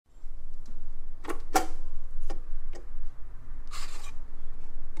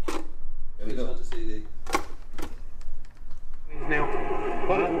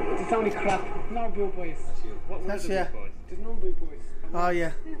only crap. No Boot Boys. What were the Boot Boys? There's no Boot Boys. Oh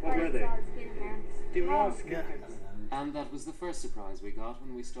yeah. What were they? They were all skinheads. And that was the first surprise we got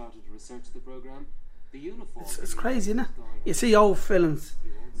when we started to research the programme. The uniform. It's crazy, isn't it? You see old films.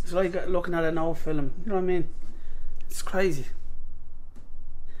 It's like looking at an old film. You know what I mean? It's crazy.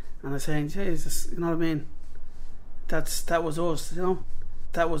 And I'm saying, Jesus, you know what I mean? That was us, you know?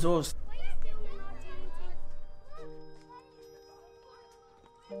 That was us.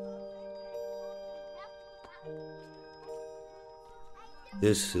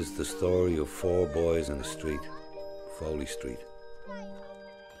 This is the story of 4 boys in a street, Foley Street.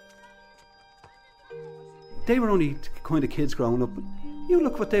 They were only kind of kids growing up. You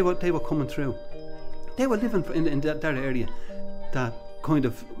look what they were coming through. They were living in that area that kind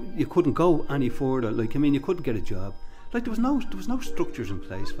of you couldn't go any further. Like, I mean, you couldn't get a job. Like, there was no structures in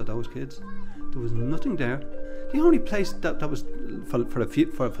place for those kids. There was nothing there. The only place that was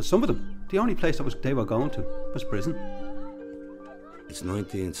for some of them, the only place they were going to was prison. It's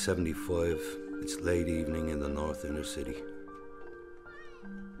 1975. It's late evening in the North Inner City.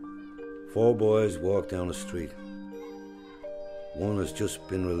 4 boys walk down the street. One has just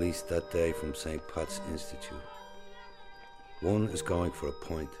been released that day from St. Pat's Institute. One is going for a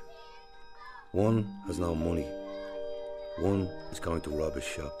pint. One has no money. One is going to rob a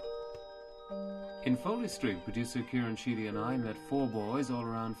shop. In Foley Street, producer Kieran Sheedy and I met 4 boys all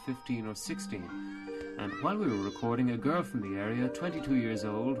around 15 or 16. And while we were recording, a girl from the area, 22 years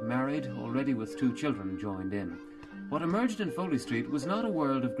old, married, already with 2 children, joined in. What emerged in Foley Street was not a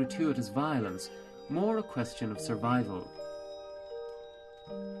world of gratuitous violence, more a question of survival.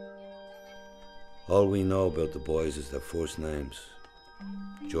 All we know about the boys is their first names.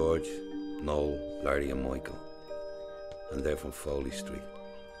 George, Noel, Larry and Michael. And they're from Foley Street.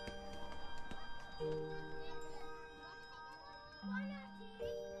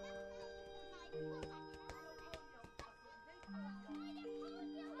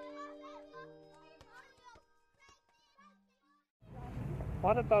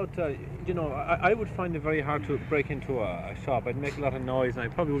 What about, I would find it very hard to break into a shop. I'd make a lot of noise and I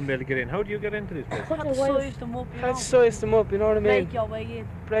probably wouldn't be able to get in. How do you get into this place? Had to size them up, you know. Had to size them up, you know what I mean? Break your way in.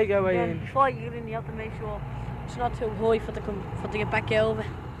 Break your way in. Before you get in, you have to make sure it's not too high for to get back over.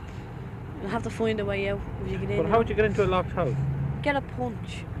 You have to find a way out if you get in. But how would you get into a locked house? Get a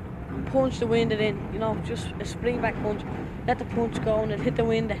punch and punch the window in, you know, just a spring back punch. Let the punch go and it'll hit the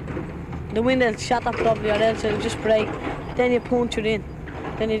window. The window will shatter probably, or else it'll just break. Then you punch it in.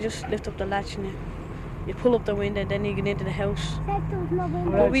 Then you just lift up the latch and you pull up the window, then you get into the house.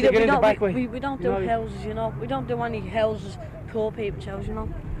 But we don't do houses, you know. We don't do any houses, poor people's houses, you know.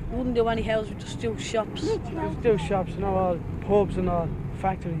 We wouldn't do any houses, we just do shops. We just do shops, you know, all pubs and all,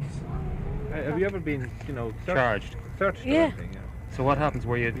 factories. Have you ever been, charged? Searched? Yeah. Or anything, yeah. So what happens?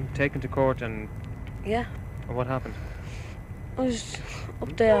 Were you taken to court and... Yeah. Or what happened? I was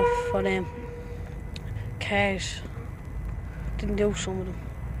up there for them cars. Didn't do some of them.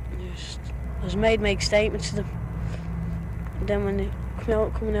 I was made make statements to them. And then when they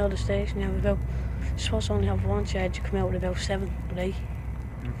coming out of the station, you have about, you're supposed to only have 1 charge, you come out with about 7 or 8.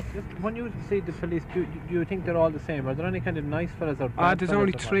 When you see the police, do you think they're all the same? Are there any kind of nice fellas or bad There's fellas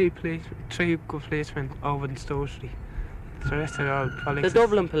only or three good policemen over in Stowe Street. The rest are all police. The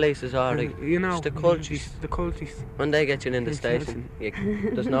Dublin police is alright. You know, it's the culties. The culties. When they get you in the station,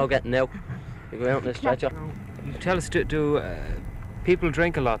 there's no getting out. You go out in the stretcher. Tell us, do people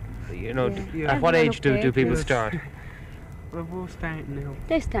drink a lot? You know, Yeah. at what age do people start? We're both starting now.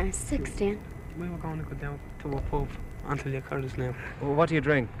 They start 16. We were going to go down to a pub until you call us now. Well, what do you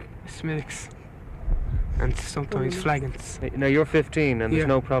drink? Smilks. And sometimes flagons. Now you're 15 and there's Yeah.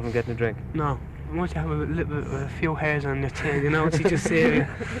 no problem getting a drink. No. I want you to have a few hairs on your tail, you know, it's just serious.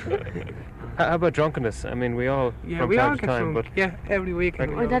 How about drunkenness? I mean, we all from we time all to get time, drunk. but Yeah, every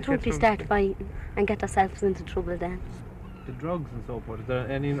weekend. Well, that's what we start fighting and get ourselves into trouble then. the drugs and so forth? Is there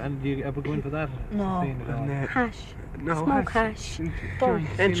any, and do you ever go in for that? No. Scene at all? Hash. No, Smoke hash. Joints,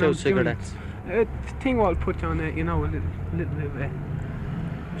 And you show know, cigarettes. The thing will put you on it, you know, a little bit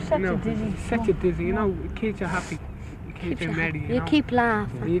Set you dizzy. set you dizzy, you know, it keeps you happy, it keeps you merry, You know. keep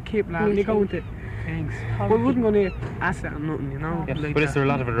laughing. You keep laughing, you go into things. We wouldn't go near acid or nothing, you know. yeah, like but is that. there a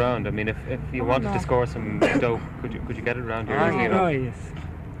lot of it around? I mean, if you wanted to score some dough, could you get it around here? easily enough? Oh yes.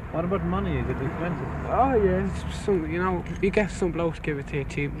 What about money? Is it expensive? Oh yeah, it's some, you know, you get some blokes give it to you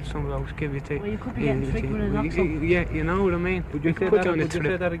cheap, and some blokes give it to you. Well, you could be getting tricked with a knock up. Yeah, you know what I mean. Would you say put that? you on a Would you say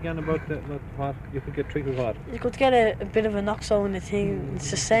trip. that again about what you could get tricked with what? You could get a bit of a knockzone in the thing. It's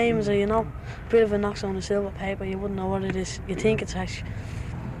the same as a bit of a knockzone in silver paper. You wouldn't know what it is. You think it's hash.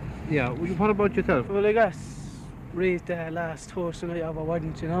 Yeah. What about yourself? Well, I guess raised last Thursday night of a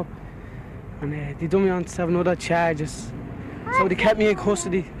wedding, you know. and they done me on 7 other charges. So they kept me in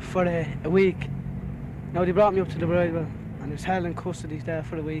custody for a week. Now they brought me up to the Bridewell and I was held in custody there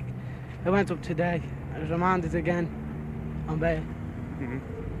for a week. I went up today. I was remanded again on bail. Mm-hmm.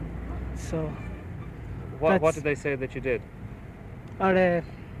 So. What did they say that you did? Or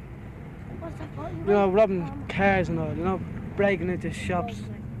robbing cars and all, breaking into shops,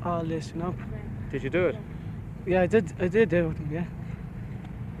 all this, Did you do it? Yeah, I did do it, yeah.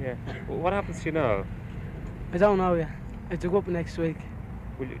 Yeah. Well, what happens to you now? I don't know yet. I took up next week.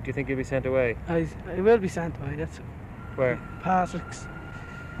 Do you think you'll be sent away? I will be sent away, that's Where? Parsons.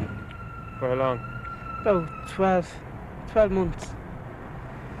 For how long? About 12 months.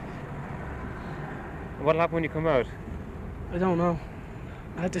 What'll happen when you come out? I don't know.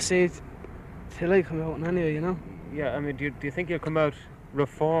 I had to see it till I come out anyway, Yeah, I mean, do you think you'll come out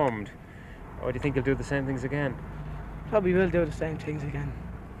reformed? Or do you think you'll do the same things again? Probably will do the same things again.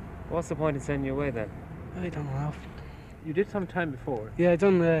 What's the point in sending you away then? I don't know. You did some time before. Yeah, I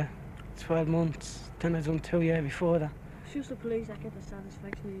done 12 months. Then I done 2 years before that. It's just the police that get the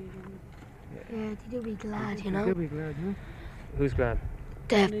satisfaction. Yeah, they do be glad, They'll be glad, Who's glad?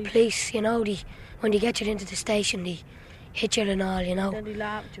 The police, when they get you into the station, they hit you and all, Then they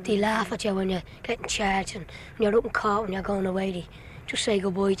laugh at you. They laugh at you when you're getting charged, and when you're looking caught, when you're going away, they just say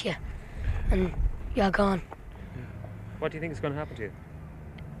goodbye to you, and you're gone. What do you think is going to happen to you?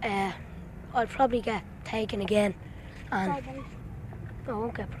 I'll probably get taken again, and I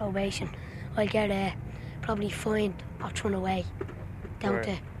won't get probation. I'll get probably fined or thrown away down Where?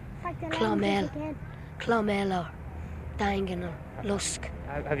 to Clonmel or Dangan or Lusk.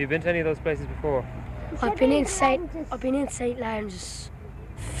 Have you been to any of those places before? I've been in St. Lawrence's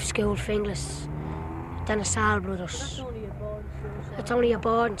school, Finglas, then a Sal Brothers. It's only a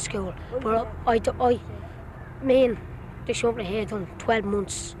boarding school, but me and this company here done 12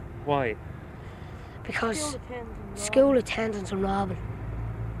 months. Why? Because school attendance and robbing.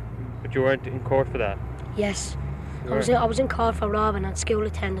 But you weren't in court for that? Yes, I was in court for robbing and school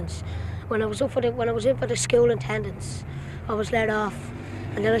attendance. When I was in for the school attendance, I was let off,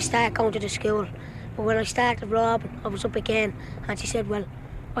 and then I started going to the school. But when I started robbing, I was up again, and she said, "Well,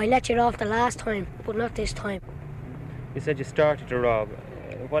 I let you off the last time, but not this time." You said you started to rob.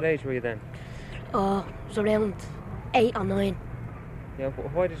 What age were you then? I was around 8 or 9. Yeah.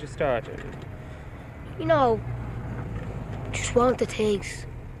 Why did you start? Just wanted things.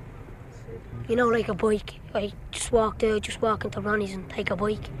 Like a bike. I just walk into Ronnie's and take a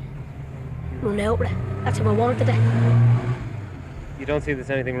bike. Run out with it. That's if I wanted it. You don't see there's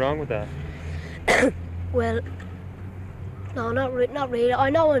anything wrong with that? Well, no, not really. I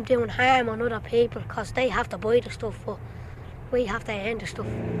know I'm doing harm on other people because they have to buy the stuff, but we have to earn the stuff.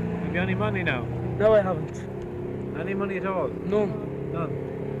 Have you any money now? No, I haven't. Any money at all? None.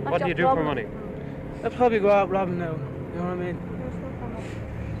 What do you do for money? I'll probably go out robbing now. You know what I mean?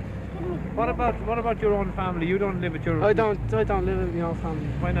 What about your own family? You don't live with your... I don't live with my own family.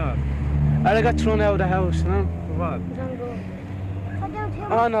 Why not? I got thrown out of the house, For what?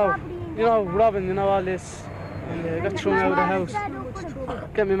 Oh no, robbing, all this. And I got thrown out of the house.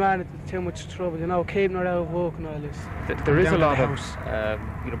 Get me man into too much trouble, keeping her out of work and all this. There is a lot Down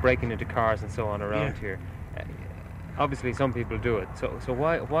of breaking into cars and so on around here. Obviously, some people do it. So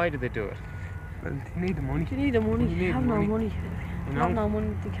why do they do it? Well, they need the money. They need the money. They have no money. You They have know? no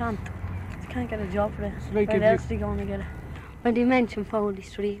money. They can't get a job for it. like Where if else you- are they going to get it? When they mention Foley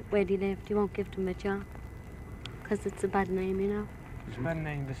Street, where they live, they won't give them a job. Because it's a bad name, It's a bad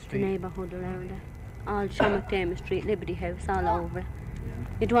name, the the street. neighbourhood around it. All Shamrock Street, Liberty House, all over it.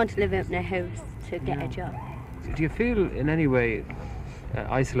 You'd want to live out in a house to get a job. Do you feel in any way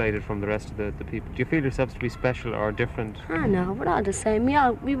isolated from the rest of the people? Do you feel yourselves to be special or different? Ah no, we're all the same.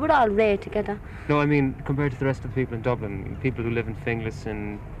 We were all raised together. No, I mean compared to the rest of the people in Dublin, people who live in Finglas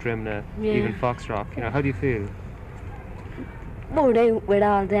and Drimna, Yeah. even Foxrock. How do you feel? We're out with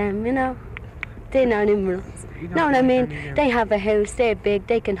all them, They're not in with us. You Know don't what I want mean? any of They have a house, they're big,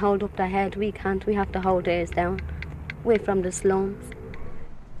 they can hold up their head. We can't, we have to hold ours down. We're from the slums.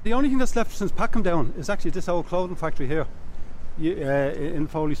 The only thing that's left since Pat came down is actually this old clothing factory here in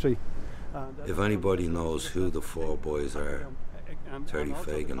Foley Street. And, If anybody knows who the 4 boys are, Terry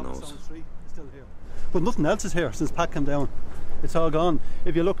also Fagan the knows. Cobblestone Street is still here. But nothing else is here since Pat came down. It's all gone.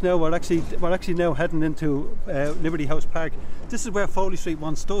 If you look now, we're actually now heading into Liberty House Park. This is where Foley Street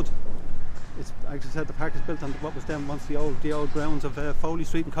once stood. It's actually said the park is built on what was then once the old grounds of Foley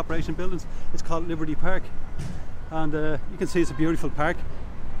Street and Corporation buildings. It's called Liberty Park, and you can see it's a beautiful park.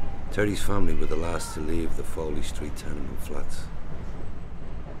 Terry's family were the last to leave the Foley Street tenement flats.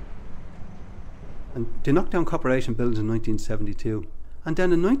 And they knocked down Corporation buildings in 1972, And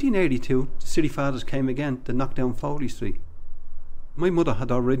then in 1982, the City Fathers came again to knock down Foley Street. My mother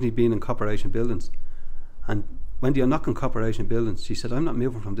had already been in Corporation Buildings, and when they were knocking Corporation Buildings, she said, I'm not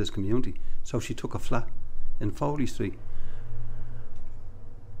moving from this community. So she took a flat in Foley Street.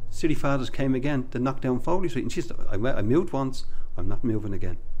 City Fathers came again to knock down Foley Street, and she said, I moved once, I'm not moving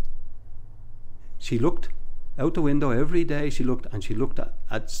again. She looked out the window every day, she looked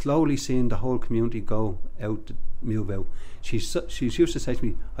at slowly seeing the whole community go out, move out. She used to say to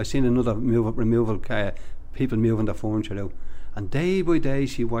me, I've seen another removal car, people moving their furniture out. And day by day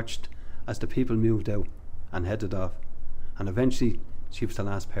she watched as the people moved out and headed off. And eventually she was the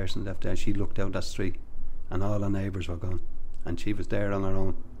last person left there. She looked out that street and all her neighbours were gone. And she was there on her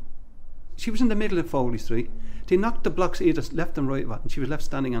own. She was in the middle of Foley Street. They knocked the blocks either left and right, and she was left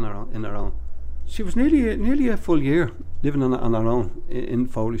standing on her own. She was nearly a full year living on her own in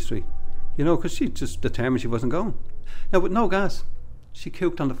Foley Street. You know, because she just determined she wasn't going. Now, with no gas, she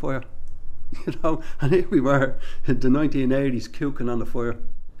cooked on the fire. You know, and here we were in the 1980s cooking on the fire.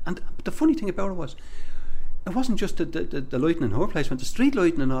 And the funny thing about it wasn't just the lighting in her place, but the street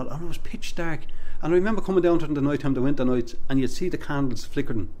lighting and all, and it was pitch dark. And I remember coming down during the night time, the winter nights, and you'd see the candles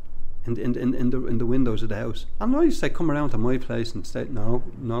flickering in the windows of the house. And I used to come around to my place and say, no,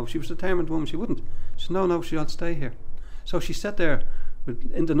 she was a determined woman, she wouldn't. She said, no, she'll stay here. So she sat there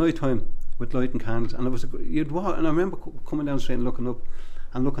in the night time with lighting candles, and you'd walk, and I remember coming down the street and looking up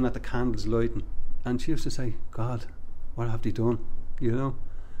and looking at the candles lighting, and she used to say, God, what have they done? You know,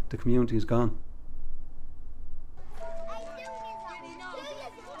 the community is gone.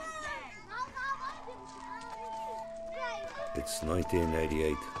 It's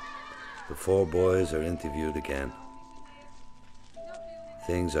 1988. The four boys are interviewed again.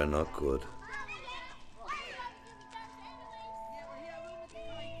 Things are not good.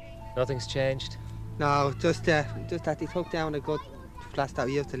 Nothing's changed? No, just that they took down a good flats that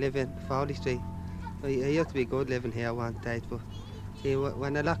we used to live in, Foley Street. It used to be good living here one day, but see,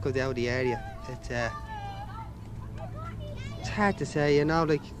 when the lot goes out of the area, it's hard to say, you know,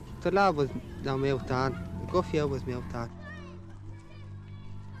 like the lot was now moved on, a good few was moved on.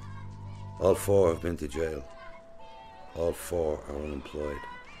 All four have been to jail. All four are unemployed.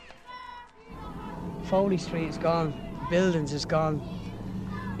 Foley Street is gone, buildings is gone,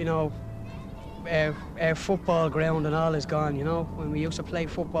 you know, our football ground and all is gone, you know, when we used to play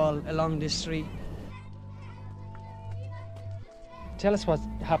football along this street. Tell us what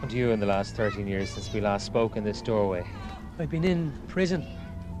happened to you in the last 13 years since we last spoke in this doorway. I've been in prison.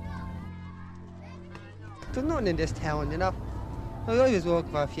 There's nothing in this town, you know. I was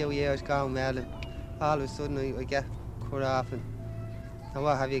working for a few years, going well, and all of a sudden I get cut off, and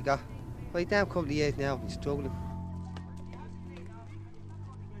what have you got? Well, damn couple of years now, I'm struggling.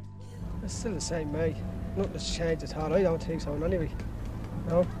 It's still the same, mate. Nothing's changed at all. I don't think so, anyway.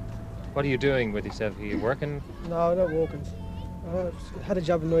 No. What are you doing with yourself? Are you working? No, not working. I had a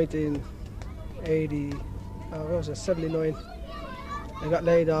job in 1980, what was it, 79. I got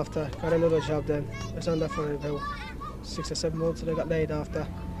laid after, got another job then. I was on that for about 6 or 7 months and I got laid after.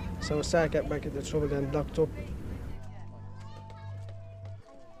 So I started getting back into trouble then, locked up.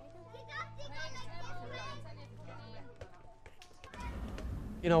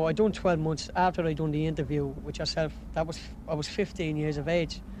 You know, I done 12 months after I done the interview with yourself. I was 15 years of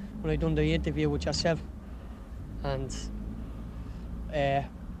age when I done the interview with yourself. And I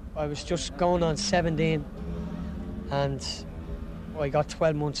was just going on 17 and I got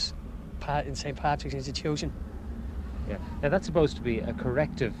 12 months in St. Patrick's Institution. Yeah. Now that's supposed to be a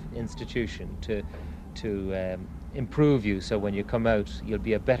corrective institution to improve you, so when you come out you'll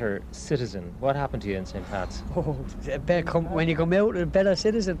be a better citizen. What happened to you in St. Pat's? Oh, when you come out a better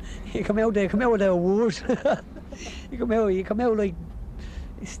citizen, you come out with a word. you come out like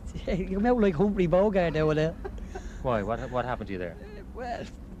Humphrey Bogart over there. Why? What happened to you there? Well,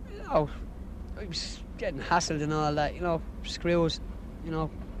 you know, I was getting hassled and all that, you know, screws, you know.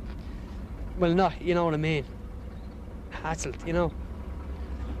 Well, not, you know what I mean. Hassled, you know.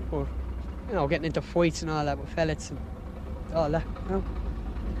 Or, you know, getting into fights and all that with fellets and all that, you know.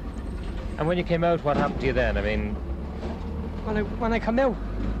 And when you came out, what happened to you then? I mean, when I come out,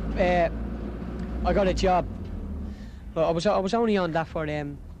 I got a job. But I was only on that for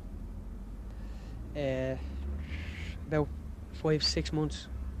about 5-6 months,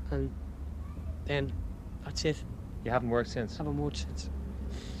 and then that's it. You haven't worked since? Haven't worked since.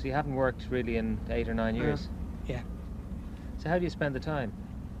 So you haven't worked really in 8 or 9 years? Yeah. So how do you spend the time?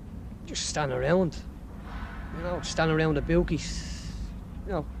 Just stand around. You know, stand around the bookies.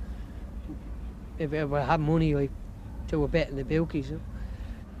 You know, if I have money, I do a bet in the bookies. You know?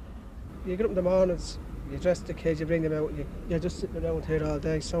 You get up in the mornings, You dress the kids, you bring them out, and you're just sitting around here all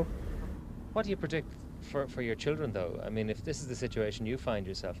day. So, What do you predict for your children, though? I mean, if this is the situation you find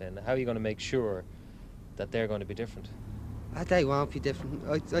yourself in, how are you going to make sure that they're going to be different? They won't be different.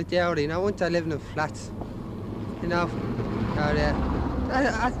 I doubt it. Once they're living in flats, you know, or,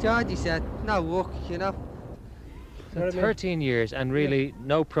 as Georgie said, no work, you know. So 13 years and really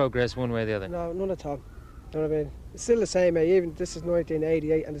no progress one way or the other? No, none at all. You know what I mean? It's still the same, mate. Even this is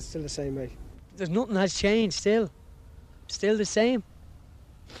 1988 and it's still the same, mate. There's nothing has changed still. Still the same.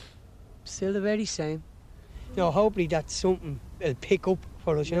 Still the very same. You know, hopefully that's something will pick up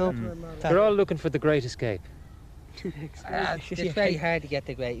for us, you know. They're all looking for the great escape. It's very hard to get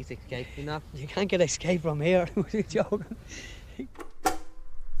the greatest escape, you know. You can't get escape from here. You're joking.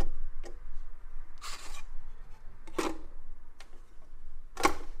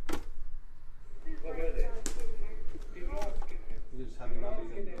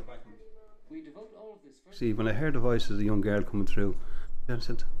 See, when I heard the voice of the young girl coming through, I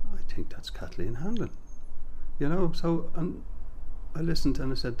said, I think that's Kathleen Hanlon. You know, so and I listened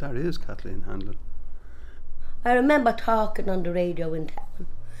and I said, that is Kathleen Hanlon. I remember talking on the radio in town,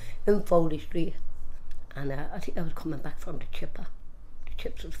 in Foley Street, and I think I was coming back from the chipper. The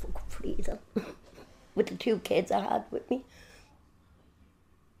chips was fucking freezing, with the 2 kids I had with me.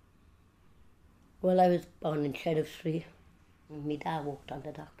 Well, I was born in Sheriff Street. My dad worked on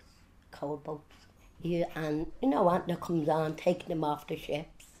the docks, coal boats. Yeah, and you know, Anthony comes on, taking them off the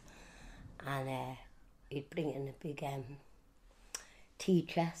ships, and he'd bring in a big tea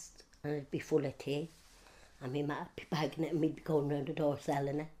chest, and it'd be full of tea. And me might be bagging it and we'd be going round the door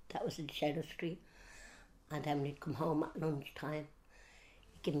selling it. That was in Sheriff Street. And then when he'd come home at lunchtime,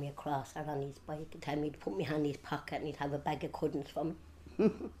 he'd give me a crosser on his bike and tell me to put my hand in his pocket and he'd have a bag of cuddings for me.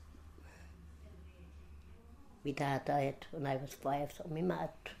 My dad died when I was 5, so we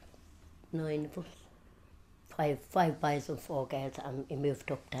met 9 of us. 5 boys and 4 girls, and he moved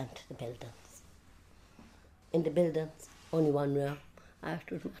up then to the buildings. In the buildings, only 1 room.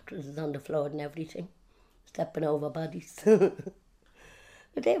 Afterwards, mattresses on the floor and everything. Stepping over bodies. But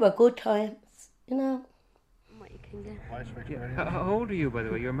they were good times, you know. What you can get. How old are you, by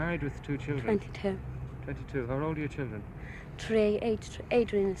the way? You're married with 2 children. 22. 22. How old are your children? 3.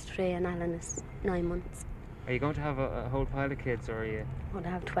 Adrian is 3 and Alan is 9 months. Are you going to have a whole pile of kids, or are you? Well, I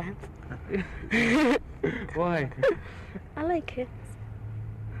have 12. Why? I like kids.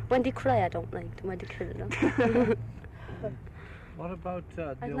 When they cry, I don't like them. When they kill them. What about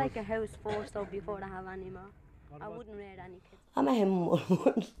I'd like a house first, though, before I have any more. I wouldn't rear any kids. I met him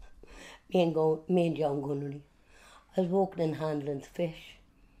once. me and John Gunnery. I was walking in handling fish.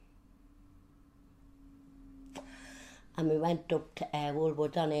 And we went up to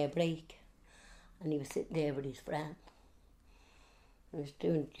Woolwoods on our break. And he was sitting there with his friend. He was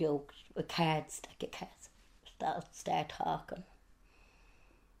doing jokes with cards, stack of cards. Start talking.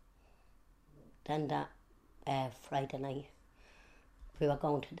 Then that Friday night, we were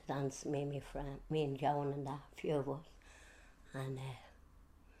going to the dance, me and my friend, me and Joan and that, a few of us. And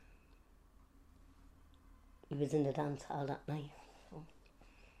he was in the dance hall that night. So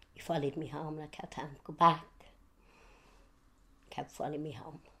he followed me home and I kept telling him, go back. Kept following me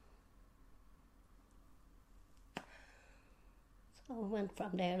home. So we went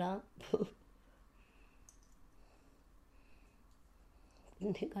from there on.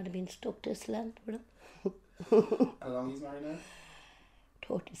 Didn't think I'd have been stuck this land with him. How long he's married now?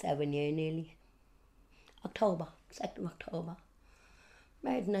 37 years nearly. October, 2nd October.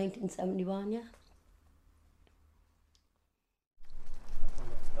 Married in 1971, yeah.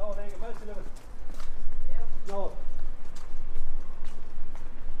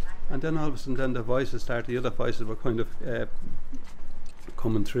 And then all of a sudden, then the voices started. The other voices were kind of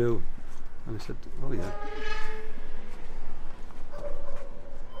coming through, and I said, "Oh yeah."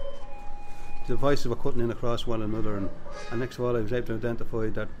 The voices were cutting in across one another, and next of all, I was able to identify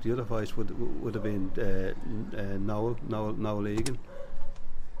that the other voice would have been Noel Egan.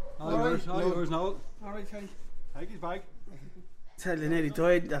 All right, Noel. All right, Kenny. Take his bag. Tell you, nearly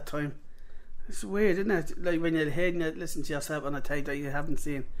died that time. It's weird, isn't it? Like when you're hearing it, listen to yourself on a tape that you haven't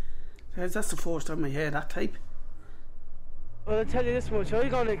seen. That's the first time I hear that tape. Well, I'll tell you this much, I'm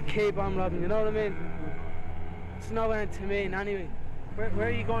going to keep on robbing, you know what I mean? It's no end to me anyway. Where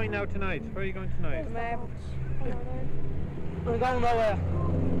are you going now tonight? Where are you going tonight? I'm going nowhere.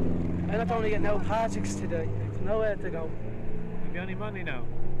 I'm not only getting out Patrick's today. There's nowhere to go. Have you any money now?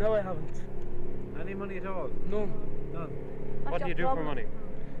 No, I haven't. Any money at all? None. None. What do you do for money?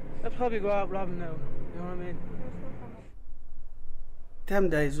 I'll probably go out robbing now. You know what I mean? Them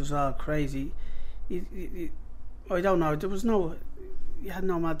days was all crazy. I don't know. There was no. you had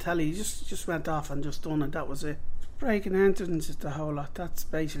no mad telly. You just went off and just done it. That was it. Breaking and entering is the whole lot. That's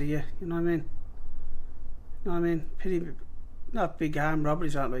basically it. You know what I mean? You know what I mean? Pretty, not big armed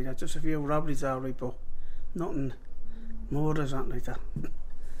robberies aren't like that. Just a few robberies are right, but nothing murders aren't like that.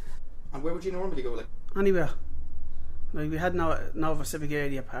 And where would you normally go? Like anywhere. Like we had Nova Civic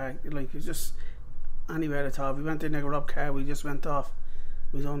Area Park. Like it was just anywhere at all. We went in there, robbed car. We just went off.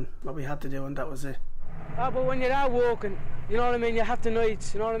 We done what we had to do, and that was it. But when you're out walking, you know what I mean, you have the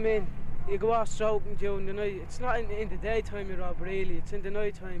nights, you know what I mean, you go out stroking during the night. It's not in the daytime you rob, really, it's in the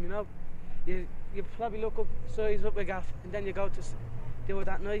night time, you know. You probably look up, size up a gaff, and then you go to do it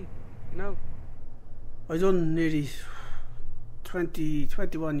that night, you know. I done nearly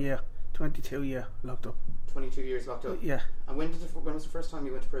 21 year, 22 year locked up. 22 years locked up? Yeah. And when was the first time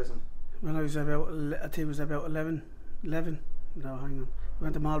you went to prison? When I was about, I think it was about 11. No, hang on. I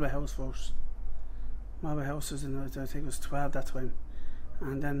went to Marlborough House first. Marlborough House was in, I think it was 12 that time.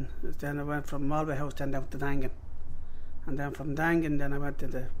 And then I went from Marlborough House then down to Dangan. And then from Dangan then I went to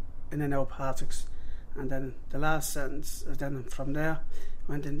the In-N-Out Partics. And then the last sentence, then from there,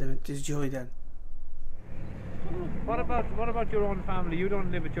 went into this joy then. What about your own family? You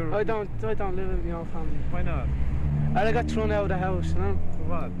don't live with your... I don't live with my own family. Why not? I got thrown out of the house, you know. For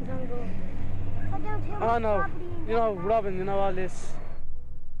what? Oh no, you know, robbing, you know, all this.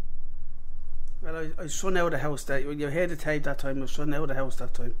 Well, I was thrown out of the house. When you heard the tape that time, I was thrown out of the house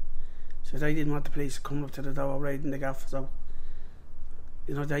that time. So they didn't want the police to come up to the door raiding the gaff. So,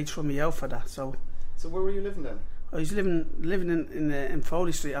 you know, they threw me out for that. So where were you living then? I was living in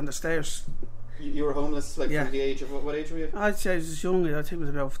Foley Street on the stairs. You were homeless, like from the age of what age were you? I'd say I was younger. I think it was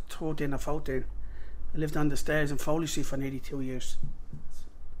about 13 or 14. I lived on the stairs in Foley Street for nearly 2 years.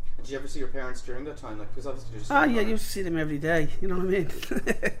 Did you ever see your parents during that time? Like, because obviously just yeah, you used to see them every day. You know what I mean?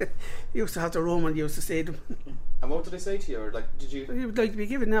 You used to have to roam and you used to see them. And what did they say to you? Or like, did you? You would like to be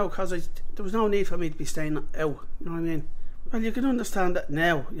given now because there was no need for me to be staying out. You know what I mean? Well, you can understand that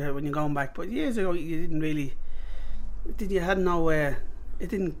now, yeah, when you're going back. But years ago, you didn't really. You had no. It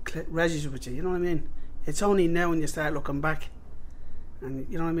didn't register with you. You know what I mean? It's only now when you start looking back, and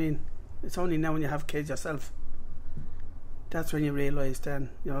you know what I mean. It's only now when you have kids yourself. That's when you realise then,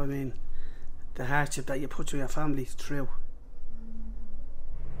 you know what I mean, the hardship that you put through your family through.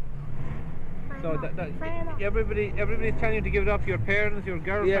 So everybody's telling you to give it up, your parents, your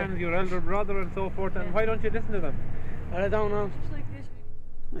girlfriends, your elder brother and so forth, and why don't you listen to them? I don't know.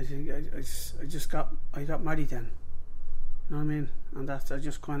 I think I got married then, you know what I mean, and I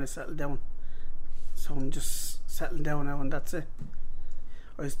just kind of settled down. So I'm just settling down now and that's it.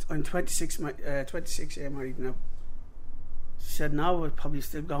 I'm 26 years married now. She said no, we're probably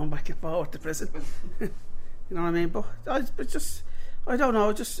still going back and forward to prison. You know what I mean? But I don't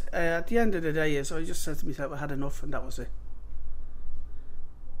know, just at the end of the day I just said to myself I had enough and that was it.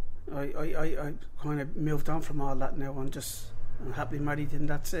 I kind of moved on from all that now. I'm happily married and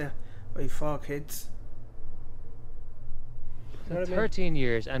that's it. I have 4 kids. 13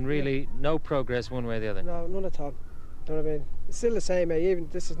 years and really no progress one way or the other? No, none at all. You know what I mean? It's still the same, mate. Even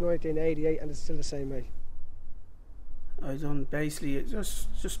this is 1988 and it's still the same, mate. I done basically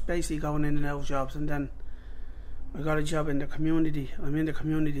just basically going in and out of jobs, and then I got a job in the community. I'm in the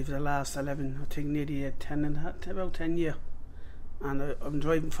community for the last 11, I think nearly about 10 years, and I'm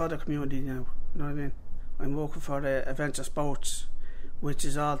driving for the community now. You know what I mean? I'm working for the Adventure Sports, which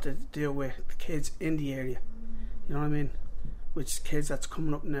is all to deal with the kids in the area. You know what I mean? Which kids that's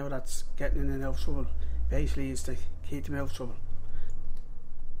coming up now that's getting in and out of trouble. Basically, is to keep them out of trouble.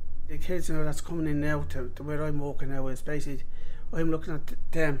 The kids now that's coming in now to where I'm working now is basically I'm looking at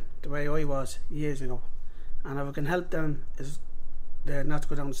them the way I was years ago, and if I can help them is they're not to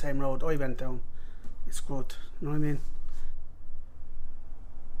go down the same road I went down. It's good, you know what I mean?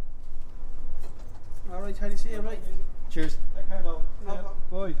 Alright, Teddy, see you, right? Cheers. Take care now. Yeah.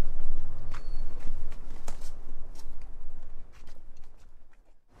 Bye.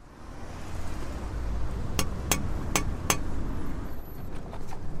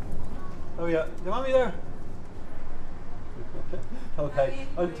 Oh yeah, you want me there? Okay,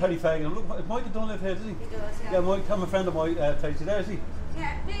 I'm Terry Fagan. Look, Mike don't live here, does he? He does, yeah. Yeah, Mike, I'm a friend of mine, Terry. There, is he?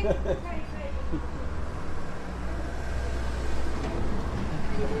 Yeah, big Terry Fagan.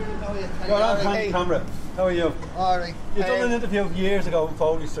 You're on camera. How are you? Alright. You done an interview years ago in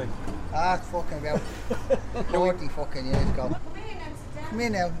Foley Street. It's fucking about 40 fucking years ago. Come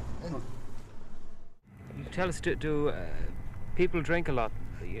in now. Tell us, do people drink a lot?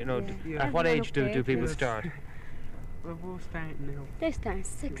 You know, Yeah. at what age do people start? We're starting now. They start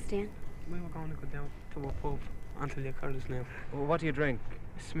 16. We were going to go down to a pub until you call us now. Well, what do you drink?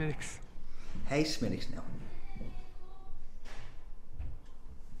 Smithwick's. Hey, Smithwick's now.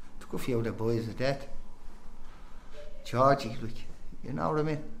 Good few of the boys are dead. Georgie, like, you know what I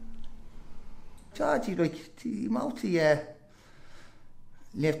mean? Georgie, like, he mostly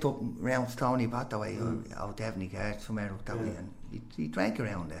lived up around Stony Bat that way, or out Devney Gard, somewhere up that way, and he drank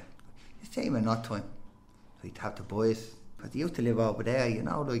around there. He's same in that time. So he'd have the boys, but he used to live over there, you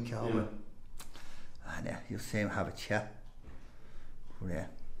know, like, over. And you'll see him have a chat. But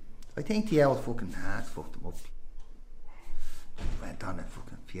I think the old fucking hands fucked him up. Went on a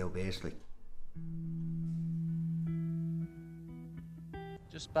fucking few beers, like.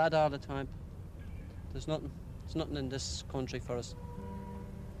 Just bad all the time. There's nothing in this country for us.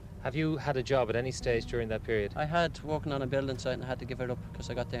 Have you had a job at any stage during that period? I had working on a building site and I had to give it up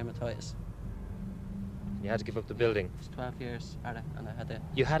because I got dermatitis. You had to give up the building? It's 12 years, and I had to...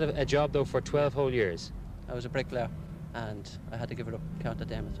 You had a job though for 12 whole years? I was a bricklayer and I had to give it up because of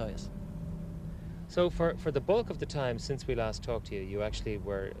dermatitis. So for the bulk of the time since we last talked to you, you actually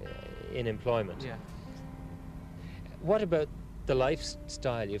were in employment? Yeah. What about the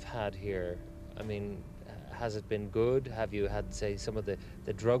lifestyle you've had here? I mean, has it been good? Have you had, say, some of the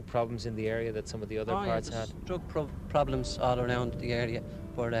drug problems in the area that some of the other parts had? Drug problems all around the area,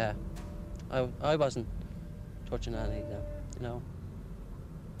 but I wasn't touching any of them, you know.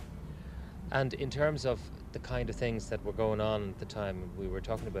 And in terms of the kind of things that were going on at the time, we were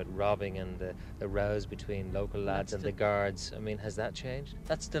talking about robbing and the rows between local lads and the guards. I mean, has that changed?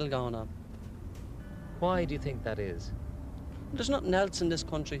 That's still going on. Why do you think that is? There's nothing else in this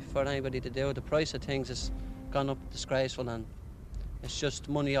country for anybody to do. The price of things has gone up disgraceful, and it's just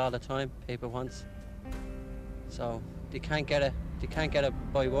money all the time people want. So they can't get it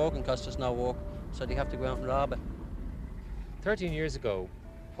by working because there's no work, so they have to go out and rob it. 13 years ago,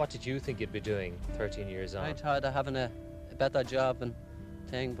 what did you think you'd be doing 13 years on? I thought of having a better job and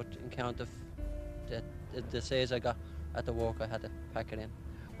thing, but in count of the days I got at the work, I had to pack it in.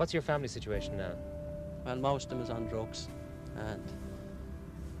 What's your family situation now? Well, most of them is on drugs, and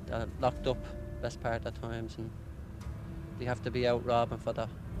they're locked up best part of times, and they have to be out robbing for the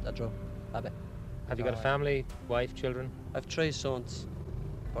drug habit. Have you got a family, wife, children? I've 3 sons,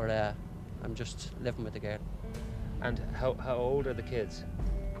 but I'm just living with the girl. And how old are the kids?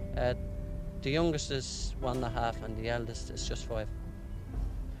 The youngest is 1.5 and the eldest is just 5.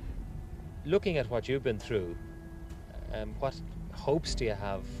 Looking at what you've been through, what hopes do you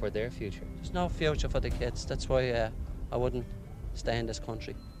have for their future? There's no future for the kids. That's why I wouldn't stay in this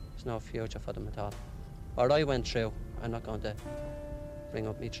country. There's no future for them at all. What I went through, I'm not going to bring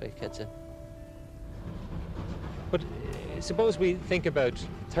up me 3 kids in. But suppose we think about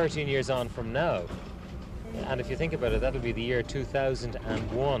 13 years on from now, and if you think about it, that'll be the year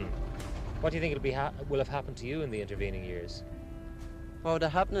 2001. What do you think will have happened to you in the intervening years? What would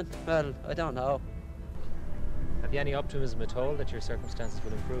have happened? Well, I don't know. Have you any optimism at all that your circumstances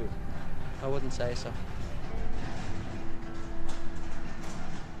will improve? I wouldn't say so.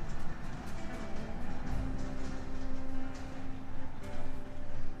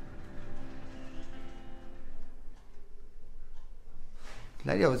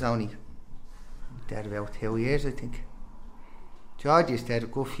 Lydia was only dead about 2 years, I think. Georgie's dead a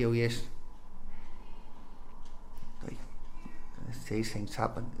good few years. Like, as these things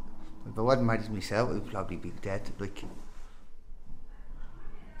happen, if I wasn't married myself, I'd probably be dead. Like,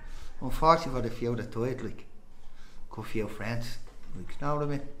 unfortunately for the few that died, like, good few friends, like, you know what I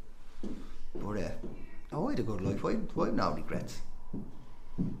mean? But I had a good life. I have no regrets.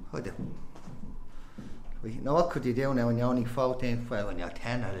 I do. Like, you know, what could you do now when you're only 14, well, when you're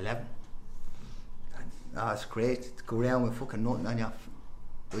 10 or 11? It's great to go around with fucking nothing on your,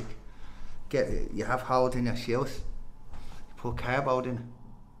 like, you have holes in your shoes, you put cardboard in it,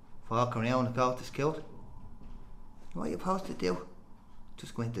 walk around and go to school. What are you supposed to do?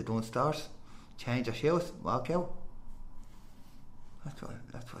 Just go into Dunstores, change your shoes, walk out. That's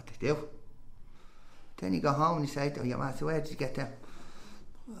what they do. Then you go home and you say to your master, where did you get them?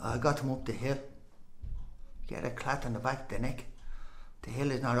 I got them up the hill. Get a clot on the back of the neck. The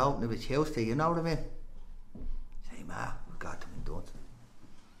hill is not open if it's Tuesday, you know what I mean? Say, Ma, we got them in Duns.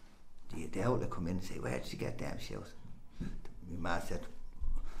 The outlet come in and say, where did you get them shoes? My ma said,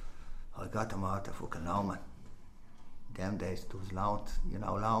 I got them out of fucking Lowman. Them days there was loans, you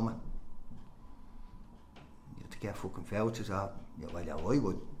know, Lowman. You had to get fucking vouchers out. Well, yeah, I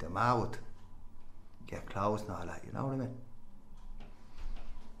would, the ma would get clothes and all that, you know what I mean?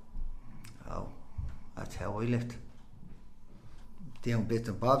 Oh, that's how I lived. Doing bits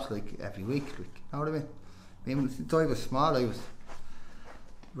and bobs like every week, like, you know what I mean? Even since I was small, I was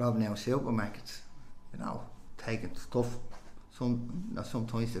robbing out supermarkets, you know, taking stuff,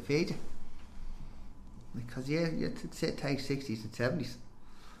 sometimes to feed you. Because you take 60s and 70s,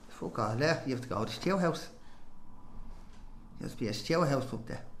 Fuck all there. You have to go to the stew house. There used to be a stew house up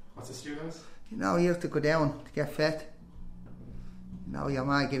there. What's a stew house? You know, you have to go down to get fed. You know, your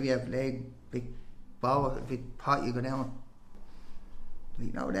ma give you a big bowl, a big pot you go down.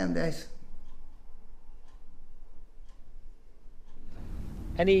 You know them days.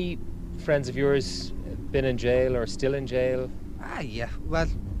 Any friends of yours been in jail or still in jail? Ah, yeah. Well,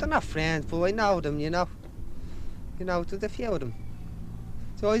 they're not friends, but I know them, you know. You know, there's a few of them.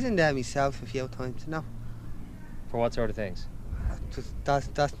 So I was in there myself a few times, you know. For what sort of things? Just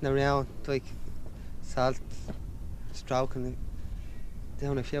dusting around, like salt, stroking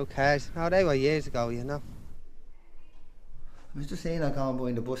down a few cars. No, they were years ago, you know. I was just saying, I going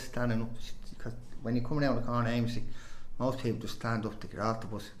behind the bus standing up, because when you're coming out of the corner, Amesy, most people just stand up to get off the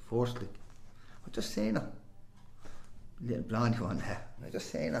bus first, like. I was just saying that. Little blonde one there. I was just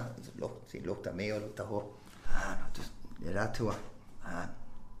saying that. She looked at me, I looked at her. And I just did that to her. And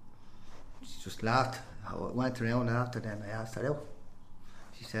she just laughed. I went around after then, I asked her out.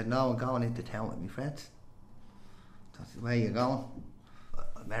 She said, no, I'm going into town with my friends. I said, where are you going?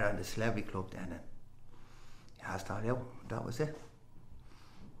 I met her at the celebrity club then, and I asked her out. That was it.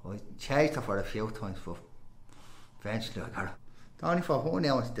 I chased her for a few times, but eventually I got her. Only for her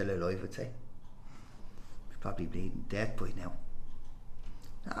now, I'm still alive, I'd say. She's probably bleeding dead by now.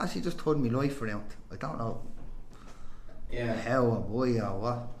 Nah, she just turned my life around. I don't know how or why or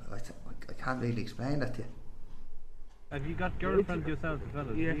what. I can't really explain that to you. Have you got girlfriends yourself,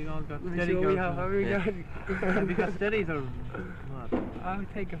 fellas? Yeah. Have you all got I'm steady sure we girlfriends? have. Have you got steadies or what? I'll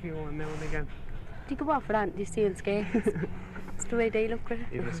take a few on now and again. Do you go out for that? Do you see in skates? It's the way they look with it.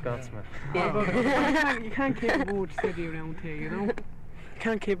 Even a Scotsman. Yeah. You can't keep a boat steady around here, you know? You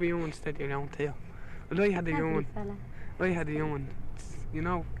can't keep a young one steady around here. Well, I had a young one. I had a young one. You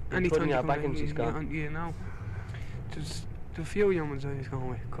know, anytime you come back in, and she's gone. you know. Just the few young ones I was going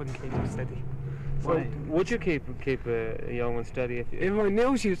with couldn't keep them steady. So would you keep a young one steady if you... If I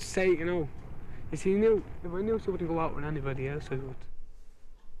knew she would say, you know, if I knew she wouldn't go out with anybody else, I would.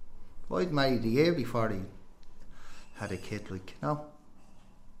 I'd married the year before he had a kid, like, you know.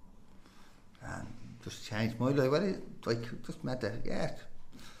 And just changed my life. Well, like, just met her, yeah.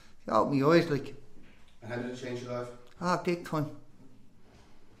 She opened my eyes, like. And how did it change your life? Ah, big time.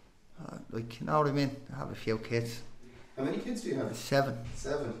 Like, you know what I mean? I have a few kids. How many kids do you have? 7.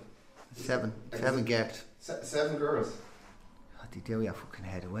 7? 7 girls. 7 girls? Oh, they do your fucking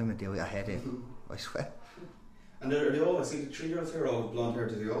head. The women do your head in. I swear. And are they all, I see the 3 girls here, all blonde hair.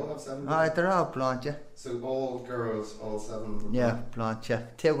 Do they all have 7? They're all blonde, yeah. So all girls, all 7? Yeah, blonde, yeah.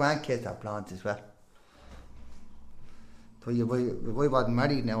 2 grandkids are blonde as well. So if I wasn't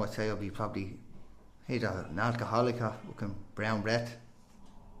married now, I'd say I'd be probably either an alcoholic or fucking brown bread.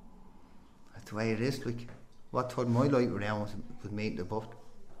 That's the way it is, like. What turned my life around was meeting the boat.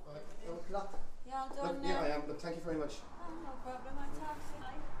 Yeah, I'm done now. Yeah, I am, but thank you very much. Oh, no problem, I'll talk to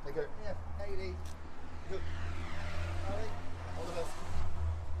you. Take care. Yeah, how you doing? Good. Alright, all the best.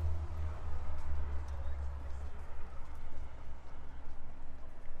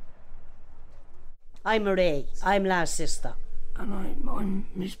 I'm Marie. I'm Lar's sister. And I'm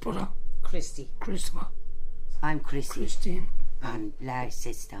his brother. Christy. Christopher. I'm Chrissy. Christine. And Lar's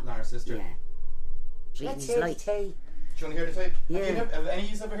sister. Lar's sister. Yeah. Let's Treating's like tea. Do you want to hear the tape? Yeah. Have any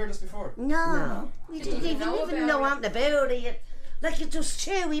of you ever heard this before? No. We didn't even know anything about it. Like, it was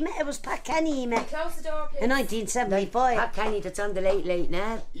true. It was Pat Kenny he met Close the door, please. in 1975. Pat Kenny that's on the late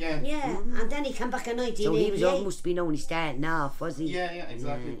now. Yeah. Yeah, and then he came back in So 1988. he was must be only starting off, was he? Yeah,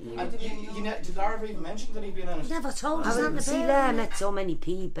 exactly. Yeah. And did Lara ever even mention that he'd been on it? Never told us nothing See, about Lar it. met so many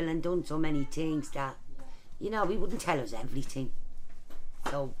people and done so many things that, you know, he wouldn't tell us everything.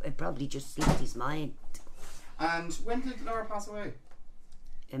 So it probably just slipped his mind. And when did Lara pass away?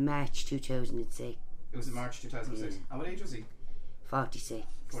 In March 2006. It was in March 2006. And what age was he? 46.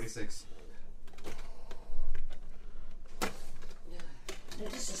 46.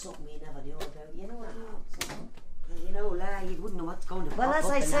 This is something we never knew about, you know what? You know, Lar, you wouldn't know what's going to Well, pop as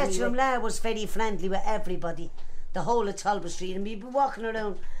up I and said to him, anyway. Lar was very friendly with everybody. The whole of Talbot Street. And we'd be walking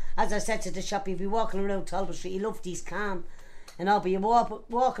around, as I said to the shop, he'd be walking around Talbot Street. He loved his can. And I'll be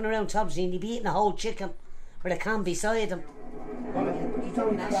walking around Talbot Street and he'd be eating a whole chicken with a can beside him.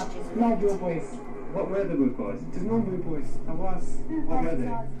 No good boys. What were the good boys? There's no good boys. There was. What were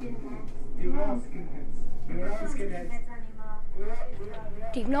they? They were all skinheads. They were all skinheads.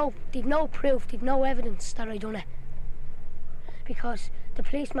 They've no proof, they've no evidence that I done it. Because the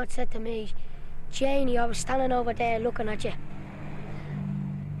policeman said to me, Janie, I was standing over there looking at you.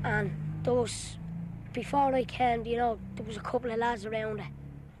 And there was, before I came, you know, there was a couple of lads around it,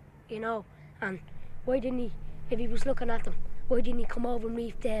 you know. And why didn't he, if he was looking at them, Why didn't he come over and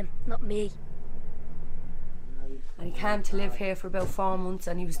meet them, not me? And he came to live here for about 4 months,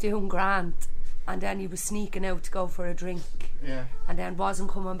 and he was doing grand, and then he was sneaking out to go for a drink. Yeah. And then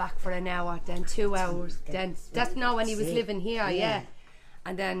wasn't coming back for an hour, then 2 hours, then that's not when he was living here, yeah.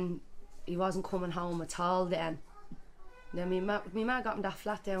 And then he wasn't coming home at all then. Then me ma got him that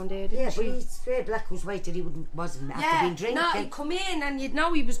flat down there, didn't Yeah, she? but he's straight black was white that he wasn't after being drinking. No, he'd come in and you'd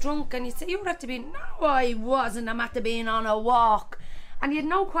know he was drunk, and you'd say, "You were after being..." No, I wasn't, I'm after being on a walk. And you'd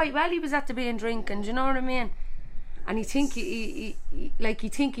know quite well he was after being drinking, do you know what I mean? And you think he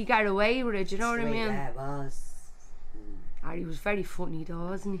think he got away with it, do you know what I mean? Yeah, it was. Or he was very funny though,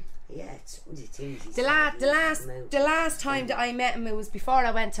 wasn't he? Yeah, it's one of the things he The last time that I met him, it was before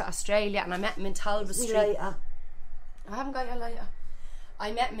I went to Australia, and I met him in Talbot Street. I haven't got your lighter.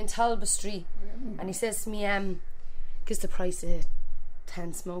 I met him in Talbot Street, and he says to me, "Gives the price of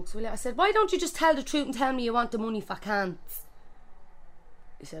 10 smokes, will you?" I said, "Why don't you just tell the truth and tell me you want the money for cans?"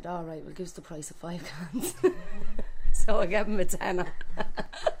 He said, "All right, well, give us the price of 5 cans." So I gave him a tenner.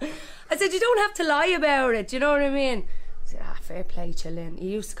 I said, "You don't have to lie about it, do you know what I mean?" He said, "Fair play to Lynn." He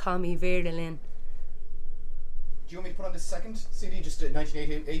used to call me Vera Lynn. Do you want me to put on this second CD, just a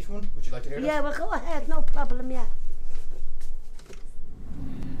 1988 one? Would you like to hear that? Yeah, well, go ahead, no problem, yeah.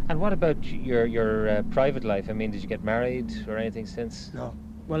 And what about your private life? I mean, did you get married or anything since? No.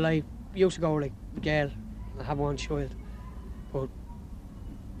 Well, I used to go like a girl. I have one child, but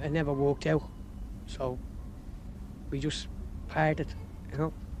it never worked out. So we just parted, you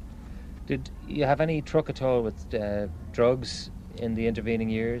know. Did you have any truck at all with drugs in the intervening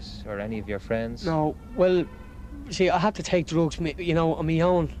years, or any of your friends? No. Well, see, I had to take drugs, you know, on my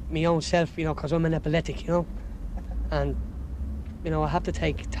own self, you know, because I'm an epileptic, you know, and you know I have to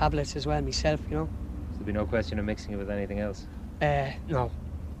take tablets as well myself, you know. So there'd be no question of mixing it with anything else? No.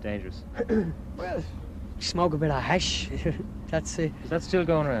 Dangerous. Well, smoke a bit of hash. That's it. Is that still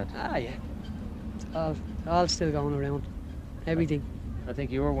going around? Ah, yeah. It's all still going around. Everything. I think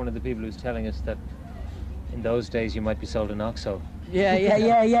you were one of the people who's telling us that in those days you might be sold an Oxo.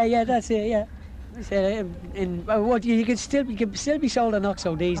 Yeah. That's it. Yeah. I said, what you can still be sold an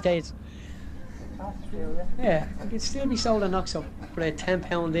Oxo these days. Yeah, you can still be sold an Oxo for a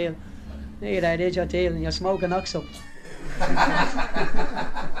 £10 deal. There, that is your deal, and you smoke an Oxo.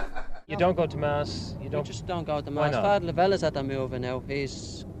 You don't go to mass. You just don't go to Why mass. not? Father Lavella's at the moving now.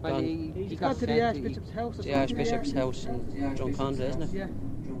 He's gone. He's gone to the Archbishop's house. The Archbishop's house in Drumcondra, isn't it? Yeah.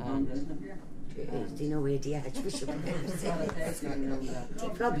 Do you know where the Archbishop is? He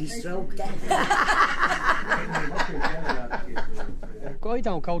probably stroked that. I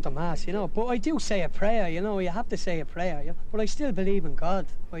don't go to mass, you know, but I do say a prayer, you know. You have to say a prayer, yeah? But I still believe in God.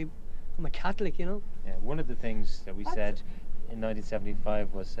 I'm a Catholic, you know. Yeah, one of the things that we said in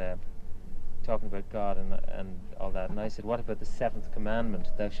 1975 was talking about God and all that, and I said, what about the 7th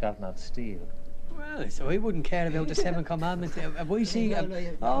commandment, thou shalt not steal? Well, so I wouldn't care about the 7 commandments. If we see,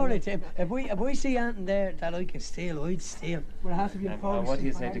 if we see anything there that I can steal, I'd steal. But it has to be a And what do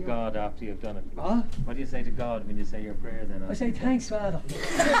you say to God after you've done it? What? What do you say to God when you say your prayer then? I say thanks, Father.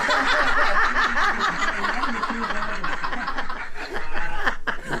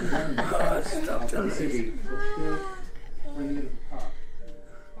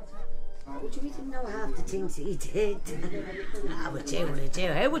 We didn't know half the things he did. How would you?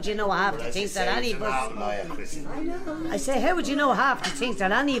 How would you know half the things that any of us... I say, how would you know half the things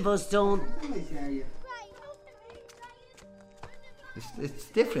that any of us don't? It's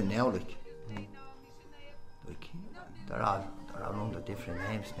different now, like they're all under different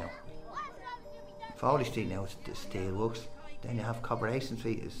names now. Foley Street now is the Steelworks. Then you have Corporation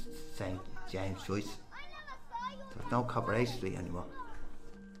Street is St. James Joyce. There's no Corporation Street anymore.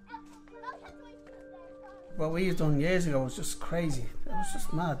 What we've done years ago was just crazy. It was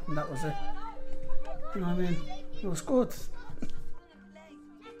just mad, and that was it. You know what I mean? It was good.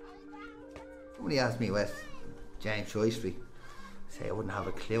 Somebody asked me West James Joyce Street. I say I wouldn't have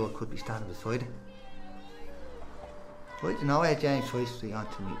a clue. I could be standing beside it. But you know where James Joyce Street on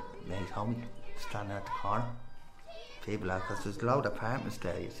to me, mate homie, standing at the corner. People are, because there's a load of apartments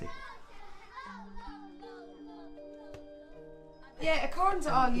there, you see. Yeah, according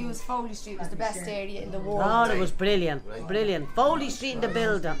to all you, Foley Street was the best area in the world. Oh, it was brilliant. Brilliant. Foley Street in the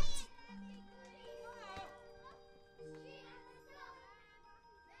building.